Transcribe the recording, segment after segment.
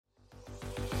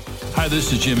Hi,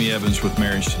 this is Jimmy Evans with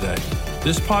Marriage Today.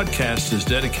 This podcast is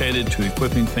dedicated to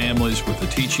equipping families with the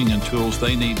teaching and tools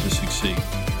they need to succeed.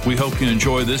 We hope you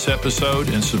enjoy this episode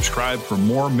and subscribe for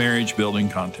more marriage building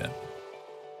content.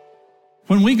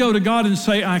 When we go to God and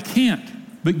say, I can't,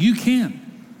 but you can,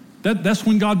 that's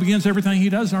when God begins everything he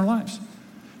does in our lives.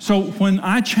 So when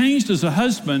I changed as a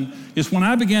husband, is when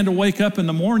I began to wake up in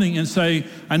the morning and say,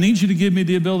 I need you to give me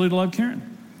the ability to love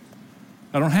Karen.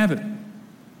 I don't have it.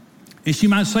 And she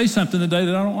might say something today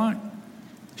that I don't like.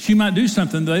 She might do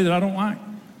something today that I don't like.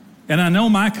 And I know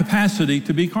my capacity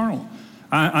to be carnal.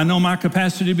 I know my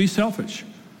capacity to be selfish.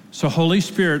 So Holy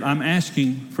Spirit, I'm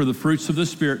asking for the fruits of the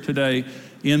Spirit today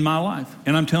in my life.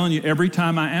 And I'm telling you, every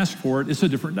time I ask for it, it's a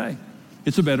different day.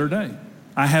 It's a better day.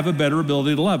 I have a better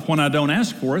ability to love. When I don't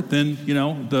ask for it, then,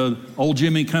 the old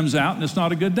Jimmy comes out and it's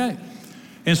not a good day.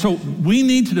 And so we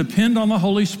need to depend on the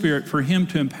Holy Spirit for him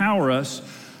to empower us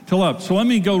to love. So let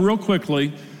me go real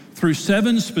quickly through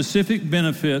 7 specific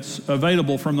benefits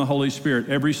available from the Holy Spirit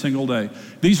every single day.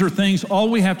 These are things, all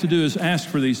we have to do is ask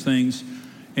for these things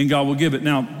and God will give it.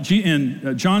 Now,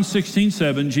 in John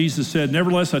 16:7, Jesus said,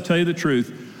 nevertheless, I tell you the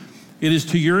truth, it is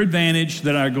to your advantage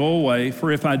that I go away,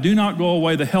 for if I do not go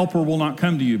away, the helper will not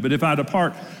come to you. But if I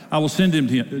depart, I will send him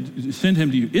to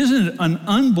you. Isn't it an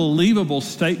unbelievable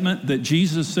statement that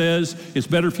Jesus says it's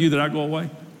better for you that I go away?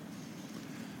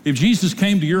 If Jesus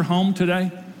came to your home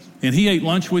today and he ate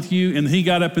lunch with you and he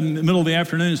got up in the middle of the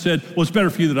afternoon and said, well, it's better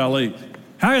for you that I leave.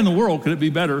 How in the world could it be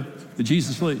better that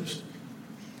Jesus leaves?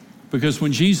 Because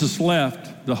when Jesus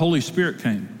left, the Holy Spirit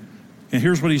came. And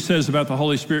here's what he says about the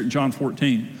Holy Spirit in John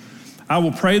 14. I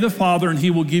will pray the Father and he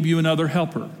will give you another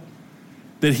helper,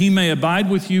 that he may abide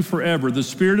with you forever, the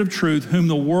Spirit of truth, whom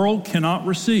the world cannot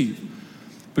receive,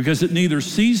 because it neither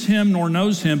sees him nor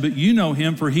knows him, but you know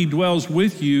him, for he dwells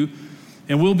with you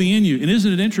and will be in you. And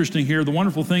isn't it interesting here? The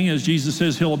wonderful thing is Jesus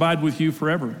says he'll abide with you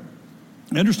forever.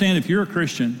 Understand, if you're a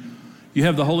Christian, you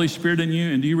have the Holy Spirit in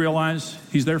you, and do you realize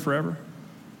he's there forever?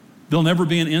 There'll never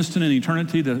be an instant in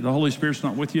eternity that the Holy Spirit's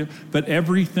not with you, but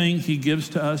everything he gives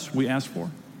to us, we ask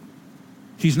for.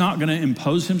 He's not going to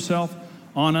impose himself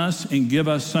on us and give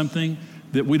us something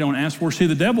that we don't ask for. See,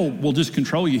 the devil will just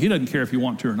control you. He doesn't care if you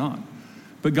want to or not.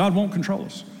 But God won't control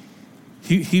us.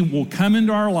 He will come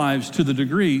into our lives to the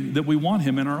degree that we want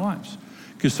him in our lives.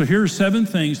 So here are 7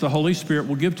 things the Holy Spirit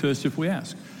will give to us if we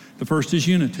ask. The first is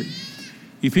unity.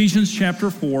 Ephesians chapter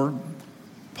 4,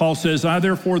 Paul says, I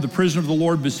therefore, the prisoner of the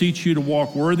Lord, beseech you to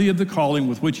walk worthy of the calling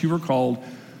with which you were called,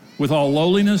 with all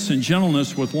lowliness and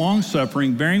gentleness, with long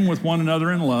suffering, bearing with one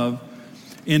another in love,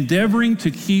 endeavoring to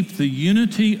keep the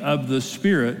unity of the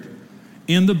Spirit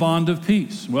in the bond of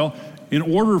peace. Well, in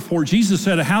order for, Jesus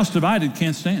said, a house divided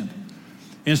can't stand.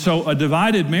 And so a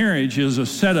divided marriage is a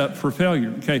setup for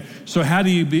failure, okay? So how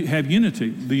do you have unity?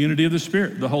 The unity of the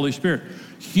Spirit, the Holy Spirit.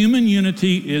 Human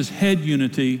unity is head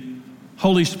unity.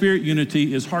 Holy Spirit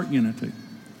unity is heart unity.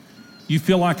 You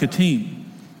feel like a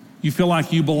team. You feel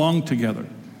like you belong together.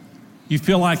 You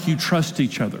feel like you trust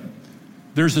each other.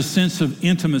 There's a sense of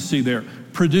intimacy there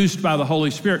produced by the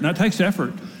Holy Spirit. Now, it takes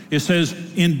effort. It says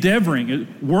endeavoring,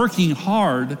 working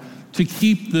hard to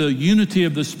keep the unity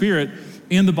of the Spirit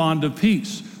in the bond of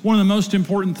peace. One of the most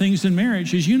important things in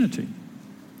marriage is unity,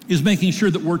 is making sure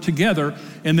that we're together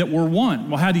and that we're one.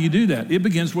 Well, how do you do that? It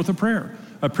begins with a prayer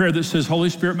that says, Holy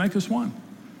Spirit, make us one.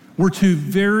 We're 2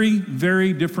 very,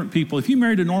 very different people. If you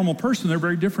married a normal person, they're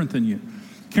very different than you.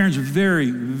 Karen's very,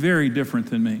 very different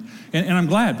than me. And I'm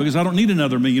glad, because I don't need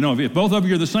another me. If both of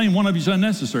you are the same, one of you is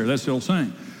unnecessary. That's the old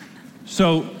saying.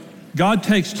 So God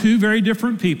takes 2 very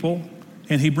different people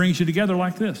and he brings you together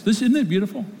like this. Isn't it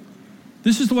beautiful?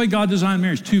 This is the way God designed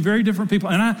marriage, 2 very different people.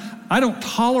 And I don't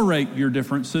tolerate your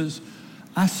differences.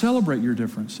 I celebrate your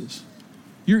differences.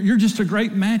 You're just a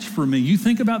great match for me. You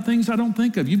think about things I don't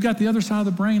think of. You've got the other side of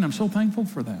the brain. I'm so thankful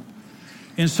for that.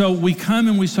 And so we come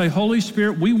and we say, Holy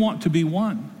Spirit, we want to be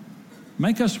one.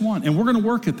 Make us one. And we're going to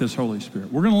work at this, Holy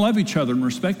Spirit. We're going to love each other and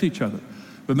respect each other,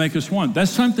 but make us one. That's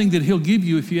something that he'll give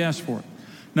you if you ask for it.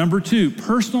 Number 2,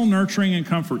 personal nurturing and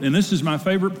comfort. And this is my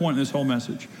favorite point in this whole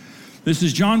message. This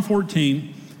is John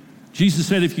 14. Jesus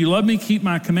said, if you love me, keep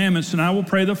my commandments, and I will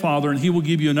pray the Father, and he will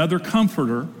give you another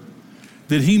comforter,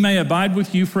 that he may abide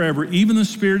with you forever, even the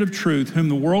Spirit of truth, whom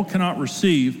the world cannot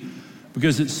receive,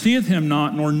 because it seeth him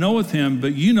not, nor knoweth him,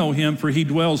 but you know him, for he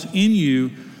dwells in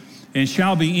you and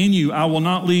shall be in you. I will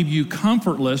not leave you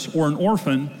comfortless or an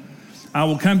orphan. I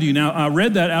will come to you. Now, I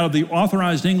read that out of the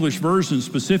Authorized English Version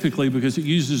specifically because it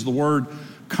uses the word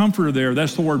comforter there.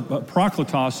 That's the word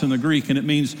prokletos in the Greek, and it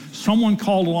means someone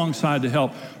called alongside to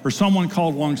help or someone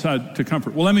called alongside to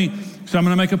comfort. Well, so I'm going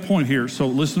to make a point here, so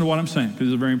listen to what I'm saying because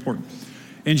it's very important.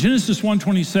 In Genesis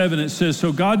 1:27, it says,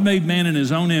 so God made man in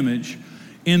his own image.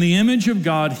 In the image of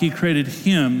God, he created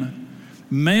him.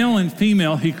 Male and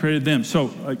female, he created them.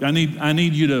 So I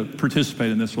need you to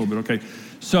participate in this a little bit, okay?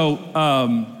 So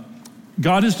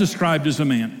God is described as a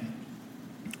man.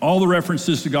 All the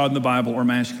references to God in the Bible are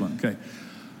masculine, okay?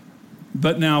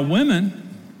 But now women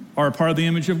are a part of the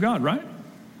image of God, right?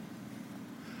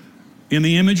 In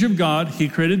the image of God, he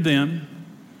created them,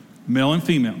 male and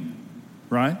female,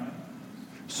 right?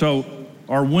 So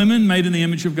are women made in the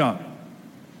image of God?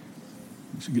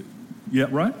 Yeah,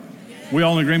 right? We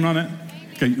all in agreement on that?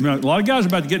 Okay, a lot of guys are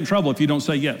about to get in trouble if you don't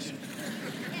say yes.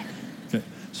 Okay,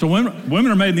 so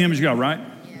women are made in the image of God, right?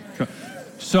 Okay.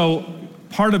 So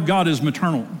part of God is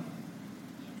maternal.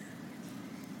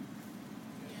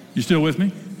 You still with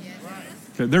me?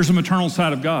 Okay, there's a maternal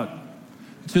side of God.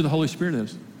 That's who the Holy Spirit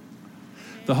is.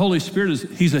 The Holy Spirit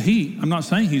he's a he. I'm not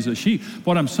saying he's a she.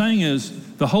 What I'm saying is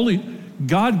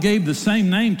God gave the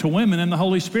same name to women in the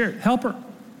Holy Spirit, helper.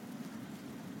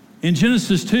 In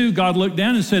Genesis 2, God looked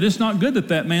down and said, it's not good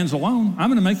that man's alone. I'm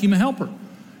going to make him a helper.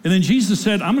 And then Jesus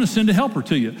said, I'm going to send a helper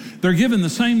to you. They're given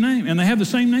the same name and they have the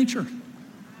same nature.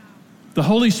 The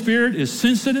Holy Spirit is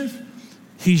sensitive,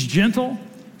 he's gentle,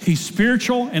 he's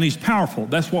spiritual, and he's powerful.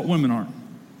 That's what women are.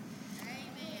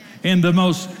 And the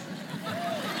most...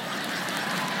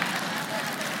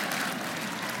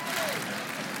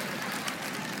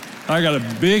 I got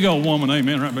a big old woman,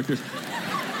 amen, right back here.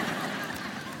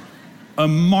 A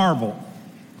marvel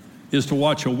is to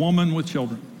watch a woman with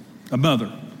children, a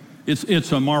mother.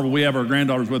 It's a marvel. We have our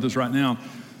granddaughters with us right now.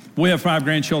 We have 5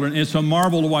 grandchildren. It's a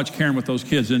marvel to watch Karen with those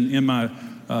kids and my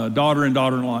daughter and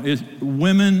daughter-in-law.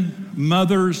 Women,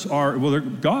 mothers they're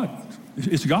God.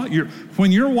 It's God.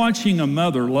 When you're watching a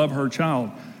mother love her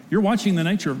child, you're watching the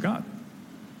nature of God.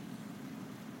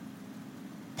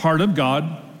 Part of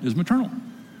God is maternal.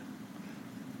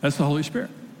 That's the Holy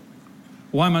Spirit.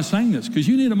 Why am I saying this? Because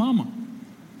you need a mama.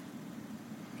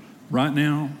 Right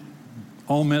now,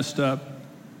 all messed up.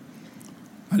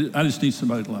 I just need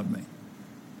somebody to love me.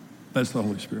 That's the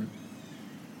Holy Spirit.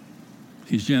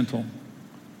 He's gentle.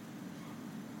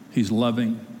 He's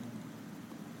loving.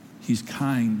 He's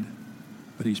kind,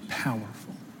 but he's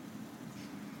powerful.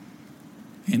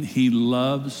 And he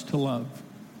loves to love.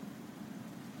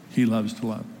 He loves to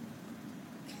love.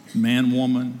 Man,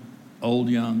 woman, old,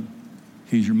 young,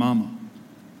 he's your mama.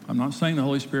 I'm not saying the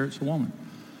Holy Spirit's a woman.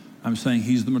 I'm saying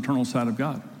he's the maternal side of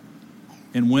God.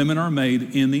 And women are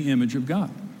made in the image of God.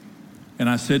 And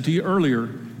I said to you earlier,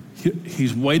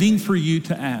 he's waiting for you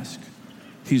to ask.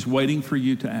 He's waiting for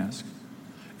you to ask.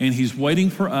 And he's waiting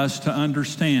for us to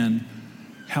understand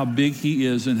how big he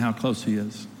is and how close he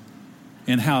is.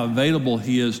 And how available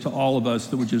he is to all of us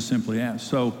that would just simply ask.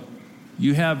 So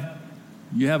you have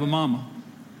a mama.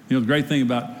 You know, the great thing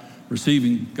about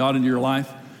receiving God into your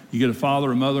life, you get a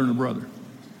father, a mother, and a brother.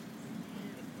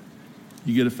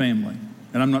 You get a family.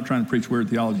 And I'm not trying to preach weird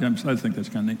theology. I just think that's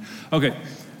kind of neat. Okay,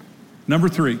 number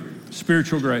 3,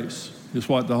 spiritual grace is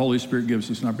what the Holy Spirit gives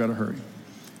us, and I've got to hurry.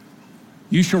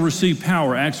 You shall receive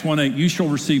power, Acts 1:8. You shall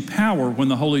receive power when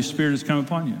the Holy Spirit has come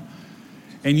upon you.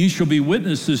 And you shall be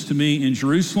witnesses to me in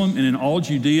Jerusalem and in all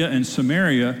Judea and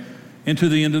Samaria and to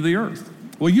the end of the earth.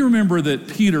 Well, you remember that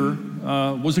Peter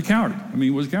was a coward. He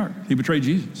was a coward. He betrayed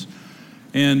Jesus.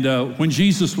 And when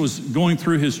Jesus was going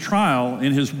through his trial,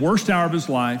 in his worst hour of his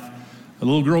life, a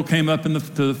little girl came up to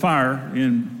the fire,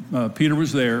 and Peter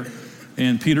was there,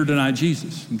 and Peter denied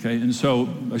Jesus, okay? And so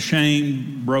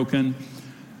ashamed, broken.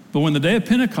 But when the day of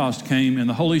Pentecost came and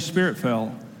the Holy Spirit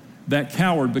fell, that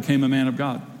coward became a man of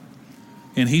God.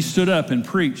 And he stood up and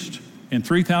preached, and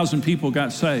 3,000 people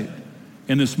got saved.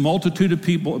 And this multitude of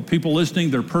people listening,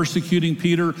 they're persecuting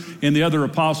Peter and the other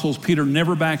apostles. Peter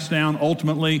never backs down.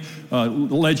 Ultimately,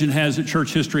 legend has it,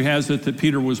 church history has it, that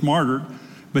Peter was martyred,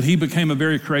 but he became a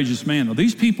very courageous man. Now,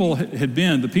 these people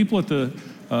the people at the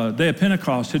day of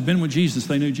Pentecost had been with Jesus.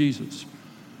 They knew Jesus.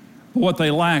 But what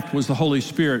they lacked was the Holy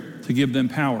Spirit to give them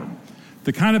power.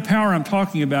 The kind of power I'm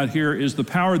talking about here is the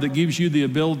power that gives you the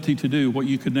ability to do what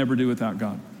you could never do without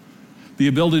God. The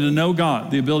ability to know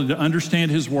God, the ability to understand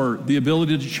his word, the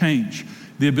ability to change,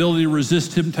 the ability to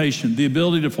resist temptation, the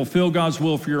ability to fulfill God's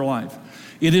will for your life.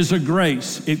 It is a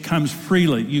grace. It comes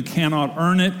freely. You cannot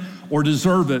earn it or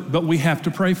deserve it, but we have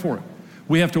to pray for it.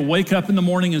 We have to wake up in the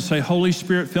morning and say, Holy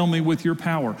Spirit, fill me with your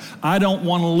power. I don't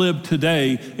want to live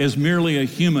today as merely a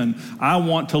human. I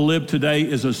want to live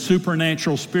today as a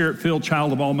supernatural, spirit-filled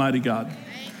child of Almighty God.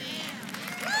 Amen.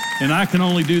 And I can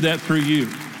only do that through you.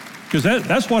 Because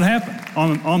that's what happened.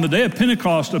 On the day of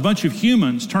Pentecost, a bunch of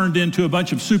humans turned into a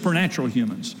bunch of supernatural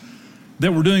humans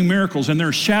that were doing miracles, and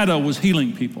their shadow was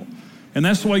healing people. And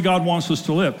that's the way God wants us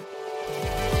to live.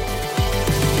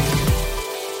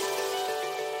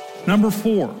 Number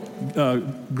 4,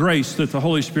 grace that the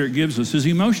Holy Spirit gives us is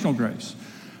emotional grace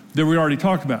that we already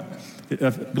talked about.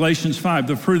 Galatians 5,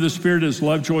 the fruit of the Spirit is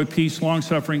love, joy, peace,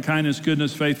 long-suffering, kindness,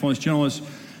 goodness, faithfulness, gentleness,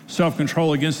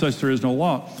 self-control. Against such there is no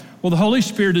law. Well, the Holy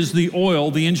Spirit is the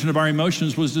oil the engine of our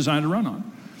emotions was designed to run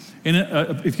on.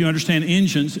 And if you understand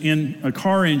engines, in a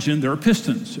car engine, there are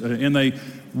pistons, and they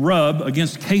rub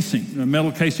against casing, a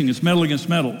metal casing. It's metal against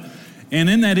metal. And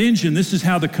in that engine, this is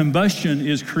how the combustion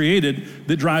is created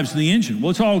that drives the engine. Well,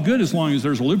 it's all good as long as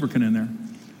there's a lubricant in there.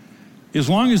 As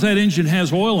long as that engine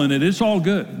has oil in it, it's all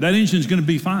good. That engine's going to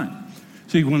be fine.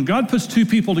 See, when God puts two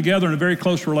people together in a very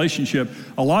close relationship,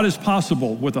 a lot is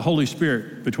possible with the Holy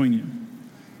Spirit between you.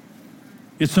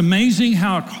 It's amazing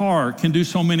how a car can do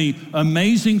so many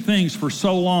amazing things for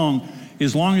so long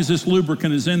as this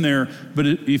lubricant is in there. But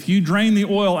if you drain the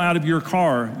oil out of your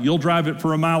car, you'll drive it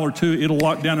for a mile or two, it'll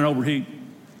lock down and overheat.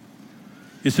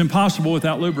 It's impossible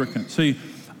without lubricant. See,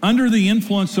 under the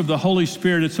influence of the Holy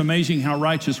Spirit, it's amazing how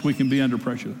righteous we can be under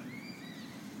pressure.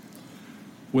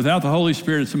 Without the Holy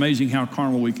Spirit, it's amazing how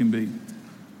carnal we can be,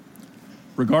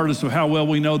 regardless of how well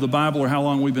we know the Bible or how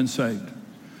long we've been saved.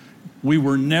 We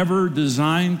were never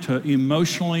designed to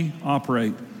emotionally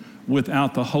operate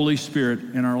without the Holy Spirit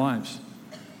in our lives.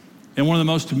 And one of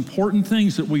the most important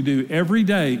things that we do every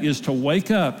day is to wake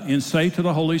up and say to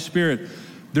the Holy Spirit,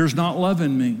 there's not love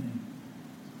in me.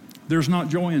 There's not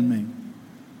joy in me.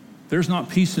 There's not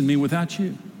peace in me without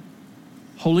you.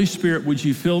 Holy Spirit, would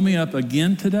you fill me up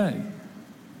again today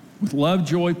with love,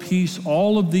 joy, peace,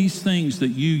 all of these things that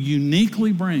you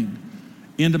uniquely bring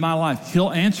into my life. He'll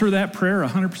answer that prayer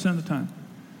 100% of the time.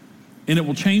 And it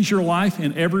will change your life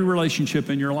and every relationship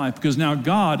in your life, because now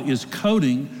God is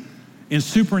coding and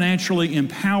supernaturally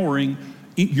empowering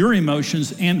your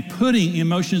emotions and putting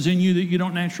emotions in you that you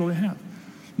don't naturally have.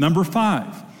 Number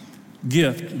 5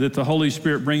 gift that the Holy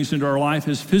Spirit brings into our life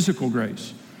is physical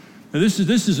grace. Now this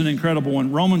is an incredible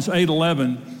one. Romans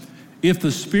 8:11, if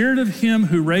the Spirit of him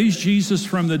who raised Jesus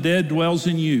from the dead dwells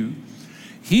in you,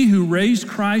 he who raised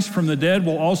Christ from the dead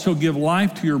will also give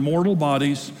life to your mortal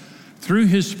bodies through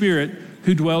his Spirit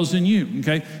who dwells in you.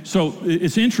 Okay, so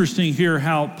it's interesting here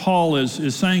how Paul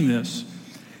is saying this.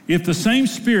 If the same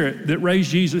Spirit that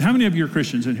raised Jesus, how many of you are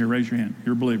Christians in here? Raise your hand.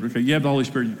 You're a believer. Okay, you have the Holy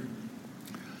Spirit in you.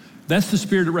 That's the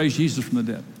Spirit that raised Jesus from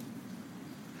the dead.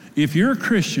 If you're a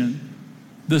Christian,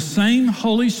 the same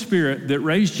Holy Spirit that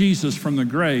raised Jesus from the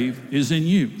grave is in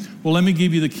you. Well, let me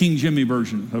give you the King Jimmy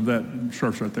version of that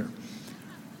verse right there.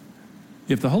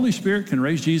 If the Holy Spirit can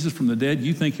raise Jesus from the dead,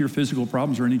 you think your physical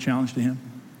problems are any challenge to him?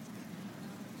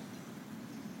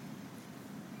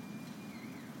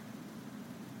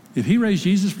 If he raised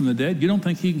Jesus from the dead, you don't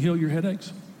think he can heal your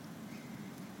headaches?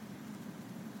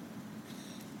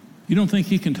 You don't think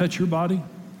he can touch your body?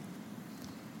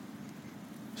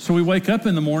 So we wake up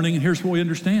in the morning and here's what we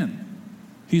understand.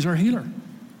 He's our healer.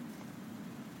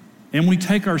 And we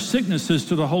take our sicknesses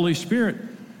to the Holy Spirit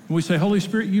and we say, Holy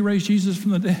Spirit, you raised Jesus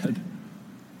from the dead.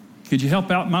 Could you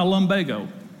help out my lumbago?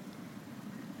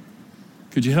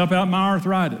 Could you help out my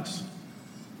arthritis?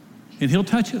 And he'll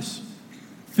touch us.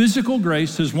 Physical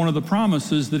grace is one of the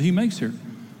promises that he makes here.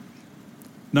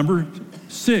 Number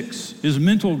 6 is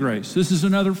mental grace. This is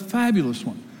another fabulous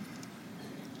one.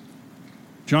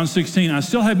 John 16, I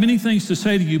still have many things to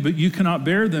say to you, but you cannot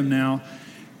bear them now.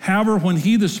 However, when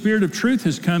he, the Spirit of truth,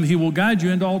 has come, he will guide you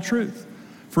into all truth.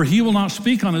 For he will not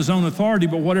speak on his own authority,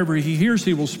 but whatever he hears,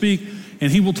 he will speak, and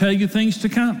he will tell you things to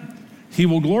come. He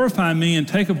will glorify me and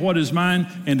take of what is mine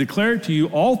and declare it to you.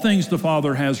 All things the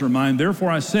Father has are mine.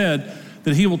 Therefore I said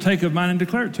that he will take of mine and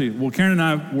declare it to you. Well, Karen and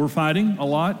I were fighting a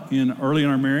lot early in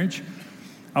our marriage.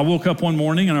 I woke up one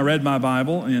morning and I read my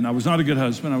Bible, and I was not a good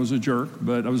husband. I was a jerk,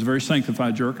 but I was a very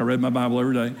sanctified jerk. I read my Bible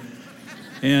every day.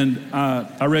 And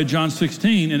I read John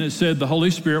 16, and it said, the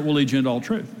Holy Spirit will lead you into all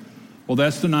truth. Well,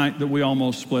 that's the night that we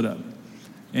almost split up.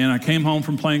 And I came home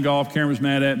from playing golf. Karen was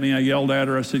mad at me. I yelled at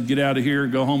her. I said, get out of here.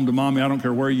 Go home to mommy. I don't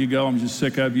care where you go. I'm just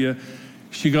sick of you.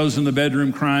 She goes in the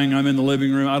bedroom crying. I'm in the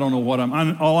living room. I don't know what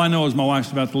all I know is my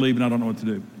wife's about to leave, and I don't know what to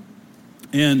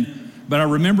do. But I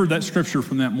remembered that scripture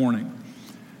from that morning.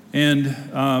 And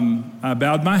I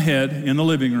bowed my head in the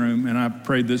living room, and I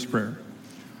prayed this prayer.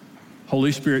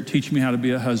 Holy Spirit, teach me how to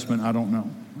be a husband. I don't know.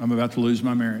 I'm about to lose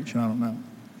my marriage, and I don't know.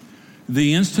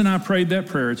 The instant I prayed that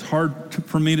prayer, it's hard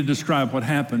for me to describe what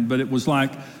happened, but it was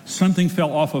like something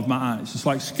fell off of my eyes. It's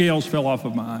like scales fell off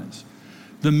of my eyes.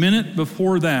 The minute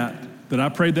before that I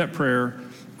prayed that prayer,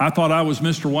 I thought I was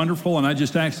Mr. Wonderful, and I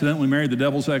just accidentally married the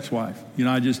devil's ex-wife.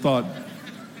 I just thought,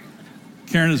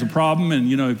 Karen is a problem,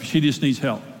 and, she just needs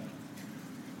help.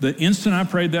 The instant I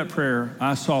prayed that prayer,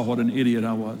 I saw what an idiot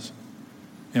I was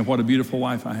and what a beautiful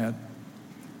wife I had.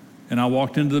 And I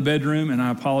walked into the bedroom and I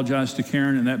apologized to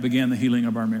Karen, and that began the healing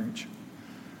of our marriage.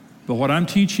 But what I'm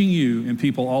teaching you and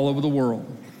people all over the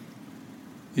world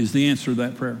is the answer to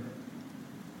that prayer.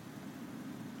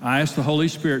 I asked the Holy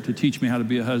Spirit to teach me how to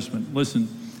be a husband. Listen,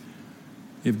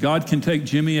 if God can take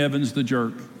Jimmy Evans, the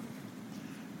jerk,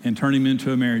 and turn him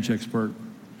into a marriage expert,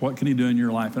 what can he do in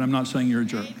your life? And I'm not saying you're a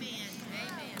jerk. Amen.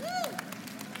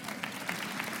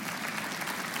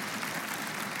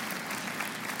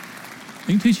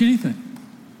 He can teach you anything.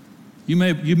 You may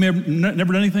have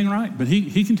never done anything right, but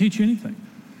he can teach you anything.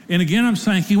 And again, I'm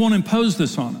saying he won't impose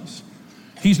this on us.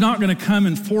 He's not going to come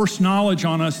and force knowledge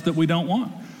on us that we don't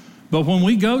want. But when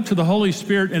we go to the Holy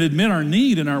Spirit and admit our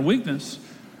need and our weakness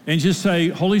and just say,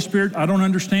 Holy Spirit, I don't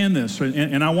understand this,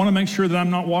 and I want to make sure that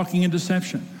I'm not walking in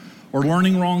deception or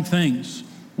learning wrong things.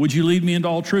 Would you lead me into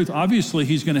all truth? Obviously,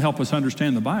 he's going to help us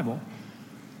understand the Bible.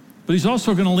 But he's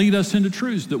also going to lead us into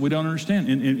truths that we don't understand.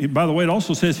 And by the way, it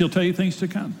also says he'll tell you things to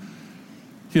come.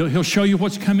 He'll show you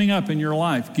what's coming up in your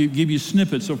life, give you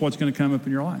snippets of what's going to come up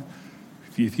in your life,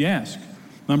 if you ask.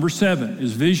 Number 7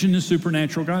 is vision and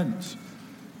supernatural guidance.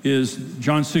 Is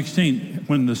John 16,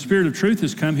 when the Spirit of truth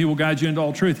has come, he will guide you into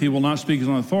all truth. He will not speak as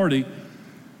on authority,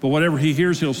 but whatever he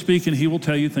hears, he'll speak, and he will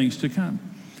tell you things to come.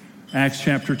 Acts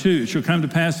chapter 2, it shall come to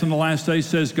pass in the last days,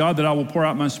 says God, that I will pour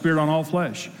out my Spirit on all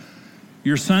flesh.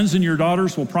 Your sons and your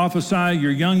daughters will prophesy,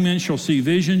 your young men shall see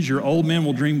visions, your old men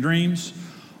will dream dreams.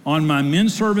 On my men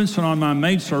servants and on my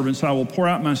maid servants, I will pour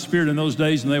out my Spirit in those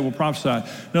days, and they will prophesy.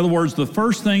 In other words, the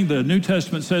first thing the New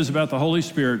Testament says about the Holy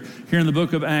Spirit here in the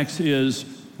book of Acts is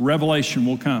revelation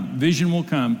will come. Vision will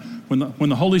come. When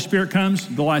the Holy Spirit comes,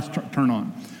 the lights turn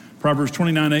on. Proverbs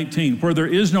 29:18, where there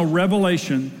is no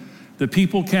revelation, the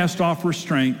people cast off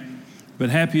restraint,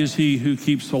 but happy is he who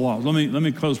keeps the law. Let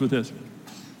me close with this.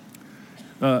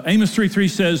 Amos 3:3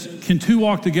 says, can two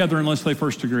walk together unless they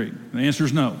first agree? The answer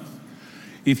is no.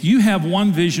 If you have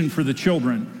one vision for the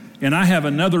children and I have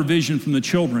another vision from the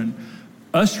children,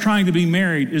 us trying to be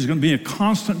married is going to be a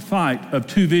constant fight of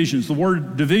two visions. The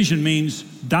word division means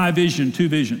division, two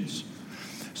visions.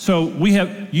 So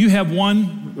you have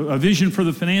a vision for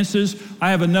the finances,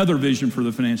 I have another vision for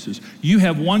the finances. You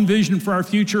have one vision for our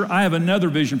future, I have another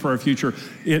vision for our future.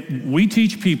 We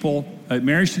teach people at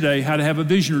Marriage Today how to have a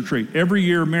vision retreat. Every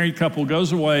year a married couple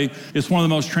goes away. It's one of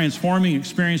the most transforming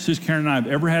experiences Karen and I have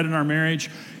ever had in our marriage,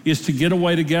 is to get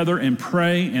away together and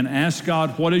pray and ask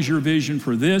God, what is your vision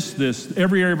for this,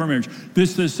 every area of our marriage,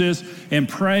 this, and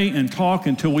pray and talk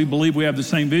until we believe we have the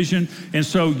same vision. And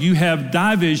so you have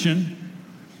division.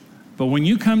 But when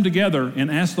you come together and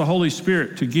ask the Holy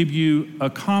Spirit to give you a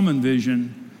common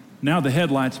vision, now the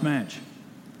headlights match.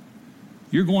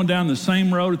 You're going down the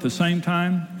same road at the same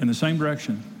time in the same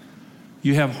direction.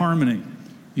 You have harmony.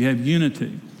 You have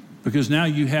unity. Because now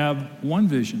you have one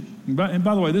vision. And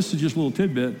by the way, this is just a little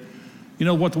tidbit. You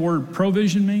know what the word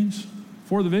provision means?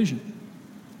 For the vision.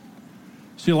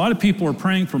 See, a lot of people are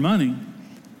praying for money,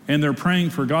 and they're praying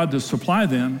for God to supply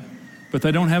them, but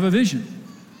they don't have a vision.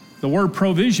 The word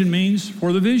provision means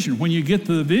for the vision. When you get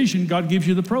the vision, God gives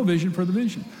you the provision for the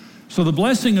vision. So the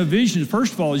blessing of vision,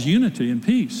 first of all, is unity and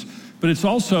peace, but it's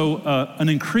also an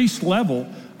increased level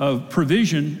of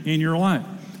provision in your life.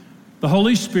 The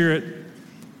Holy Spirit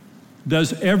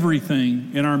does everything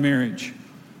in our marriage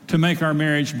to make our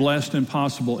marriage blessed and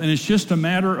possible. And it's just a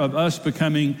matter of us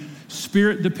becoming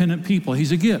Spirit-dependent people.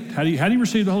 He's a gift. How do you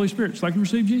receive the Holy Spirit? It's like you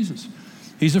receive Jesus.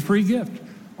 He's a free gift.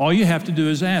 All you have to do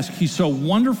is ask. He's so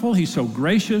wonderful. He's so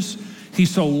gracious. He's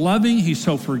so loving. He's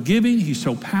so forgiving. He's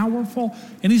so powerful.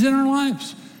 And he's in our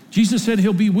lives. Jesus said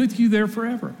he'll be with you there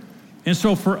forever. And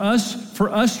so for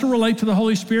us to relate to the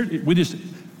Holy Spirit,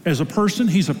 as a person,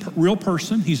 he's a real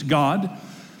person. He's God.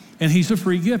 And he's a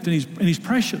free gift. And he's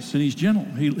precious. And he's gentle.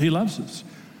 He loves us.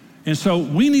 And so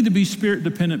we need to be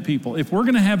Spirit-dependent people. If we're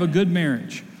going to have a good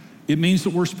marriage, it means that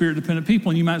we're Spirit-dependent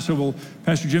people. And you might say, well,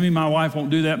 Pastor Jimmy, my wife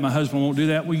won't do that. My husband won't do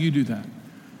that. Well, you do that.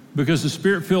 Because the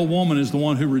Spirit-filled woman is the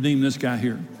one who redeemed this guy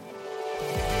here.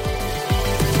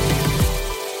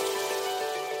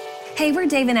 Hey, we're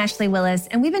Dave and Ashley Willis,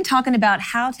 and we've been talking about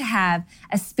how to have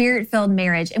a Spirit-filled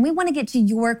marriage, and we want to get to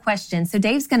your questions. So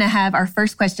Dave's going to have our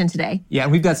first question today. Yeah,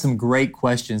 and we've got some great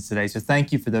questions today, so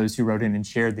thank you for those who wrote in and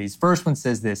shared these. First one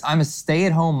says this: I'm a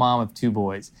stay-at-home mom of 2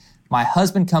 boys. My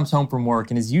husband comes home from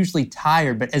work and is usually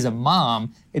tired, but as a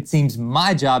mom, it seems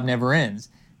my job never ends.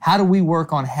 How do we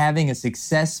work on having a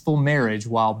successful marriage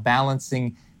while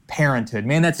balancing parenthood?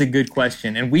 Man, that's a good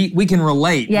question. And we can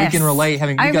relate. Yes. We can relate.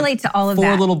 I relate to all of 4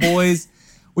 that. little boys.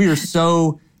 We are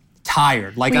so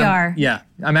tired. We are. Yeah.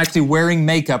 I'm actually wearing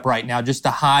makeup right now just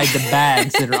to hide the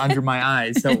bags that are under my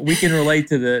eyes. So we can relate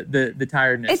to the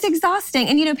tiredness. It's exhausting.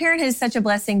 And, parenthood is such a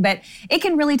blessing, but it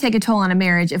can really take a toll on a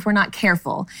marriage if we're not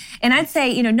careful. And I'd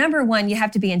say, number one, you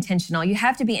have to be intentional. You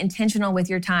have to be intentional with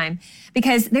your time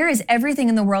because there is everything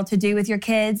in the world to do with your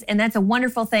kids. And that's a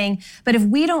wonderful thing. But if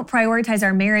we don't prioritize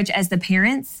our marriage as the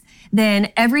parents,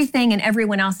 then everything and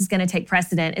everyone else is going to take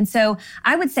precedent. And so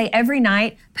I would say every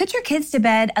night, put your kids to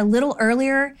bed a little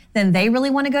earlier than they really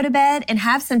want to go to bed and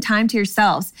have some time to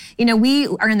yourselves. We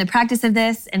are in the practice of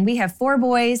this and we have 4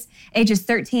 boys, ages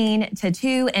 13 to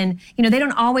 2. And, they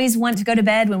don't always want to go to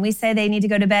bed when we say they need to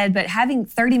go to bed, but having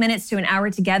 30 minutes to an hour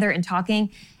together and talking,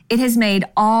 it has made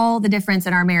all the difference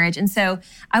in our marriage. And so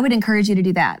I would encourage you to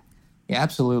do that. Yeah,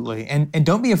 absolutely. And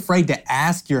don't be afraid to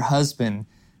ask your husband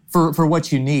for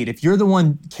what you need. If you're the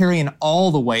one carrying all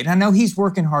the weight, I know he's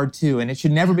working hard too, and it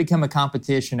should never become a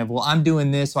competition of, well, I'm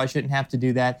doing this, so I shouldn't have to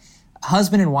do that.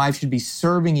 Husband and wife should be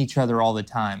serving each other all the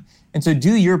time. And so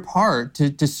do your part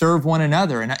to serve one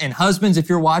another. And husbands, if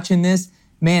you're watching this,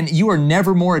 man, you are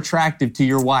never more attractive to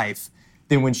your wife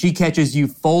than when she catches you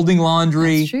folding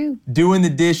laundry, doing the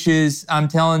dishes. I'm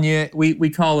telling you, we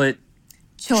call it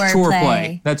chore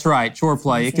play. That's right, chore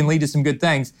play. It can lead to some good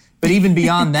things. But even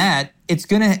beyond that, it's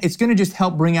gonna just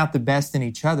help bring out the best in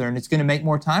each other, and it's gonna make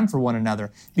more time for one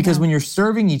another. Because when you're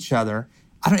serving each other,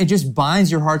 it just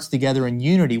binds your hearts together in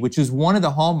unity, which is one of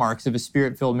the hallmarks of a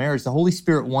Spirit-filled marriage. The Holy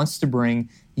Spirit wants to bring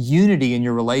unity in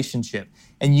your relationship.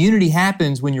 And unity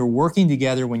happens when you're working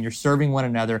together, when you're serving one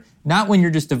another, not when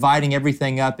you're just dividing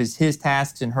everything up as his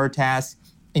tasks and her tasks,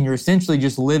 and you're essentially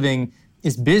just living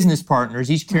as business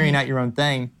partners, each carrying out your own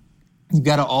thing. You've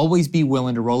got to always be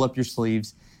willing to roll up your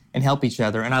sleeves and help each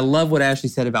other. And I love what Ashley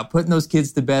said about putting those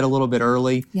kids to bed a little bit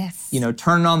early. Yes.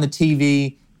 Turning on the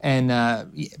TV and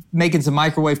making some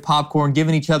microwave popcorn,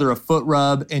 giving each other a foot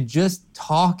rub, and just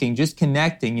talking, just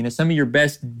connecting. Some of your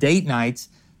best date nights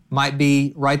might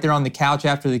be right there on the couch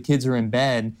after the kids are in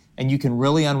bed, and you can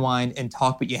really unwind and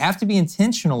talk. But you have to be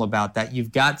intentional about that. You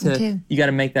got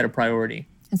to make that a priority.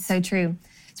 It's so true.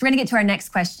 So we're going to get to our next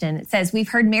question. It says, we've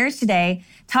heard Marriage Today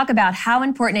talk about how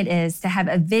important it is to have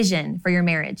a vision for your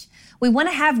marriage. We want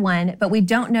to have one, but we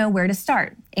don't know where to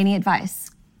start. Any advice?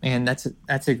 Man, that's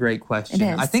a great question.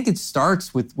 It is. I think it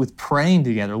starts with praying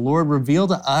together. Lord, reveal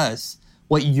to us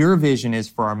what your vision is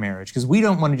for our marriage, because we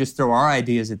don't want to just throw our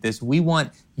ideas at this. We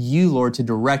want you, Lord, to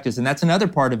direct us. And that's another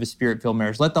part of a Spirit-filled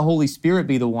marriage. Let the Holy Spirit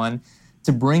be the one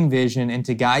to bring vision and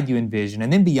to guide you in vision.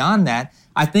 And then beyond that,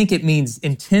 I think it means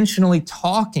intentionally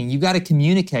talking. You got to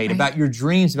communicate about your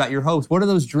dreams, about your hopes. What are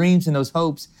those dreams and those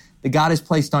hopes that God has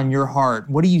placed on your heart?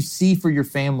 What do you see for your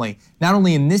family, not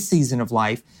only in this season of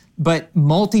life, but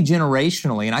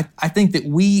multi-generationally? And I think that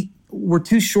we're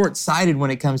too short-sighted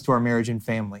when it comes to our marriage and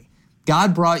family.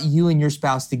 God brought you and your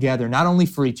spouse together, not only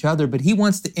for each other, but he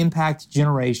wants to impact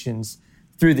generations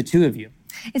through the two of you.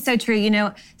 It's so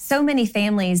true. So many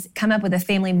families come up with a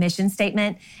family mission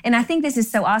statement. And I think this is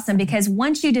so awesome because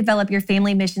once you develop your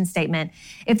family mission statement,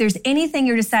 if there's anything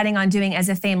you're deciding on doing as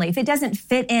a family, if it doesn't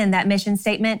fit in that mission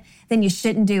statement, then you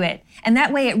shouldn't do it. And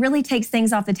that way it really takes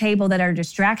things off the table that are a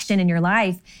distraction in your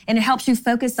life. And it helps you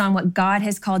focus on what God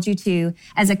has called you to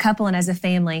as a couple and as a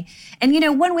family. And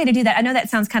one way to do that, I know that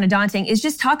sounds kind of daunting, is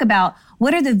just talk about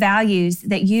what are the values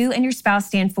that you and your spouse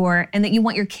stand for and that you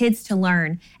want your kids to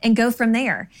learn, and go from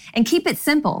there. And keep it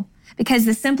simple, because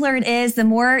the simpler it is, the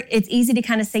more it's easy to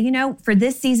kind of say, for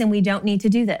this season, we don't need to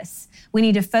do this. We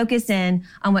need to focus in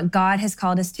on what God has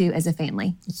called us to as a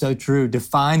family. So true.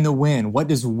 Define the win. What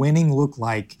does winning look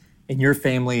like in your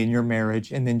family, in your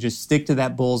marriage? And then just stick to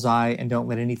that bullseye and don't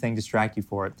let anything distract you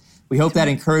for it. We hope that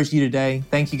encouraged you today.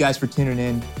 Thank you guys for tuning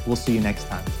in. We'll see you next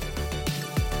time.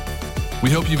 We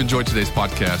hope you've enjoyed today's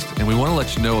podcast, and we want to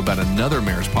let you know about another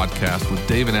marriage podcast with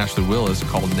Dave and Ashley Willis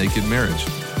called Naked Marriage,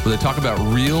 where they talk about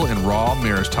real and raw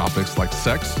marriage topics like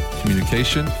sex,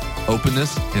 communication,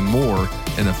 openness, and more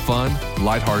in a fun,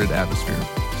 lighthearted atmosphere.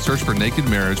 Search for Naked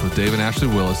Marriage with Dave and Ashley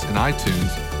Willis in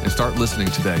iTunes and start listening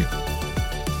today.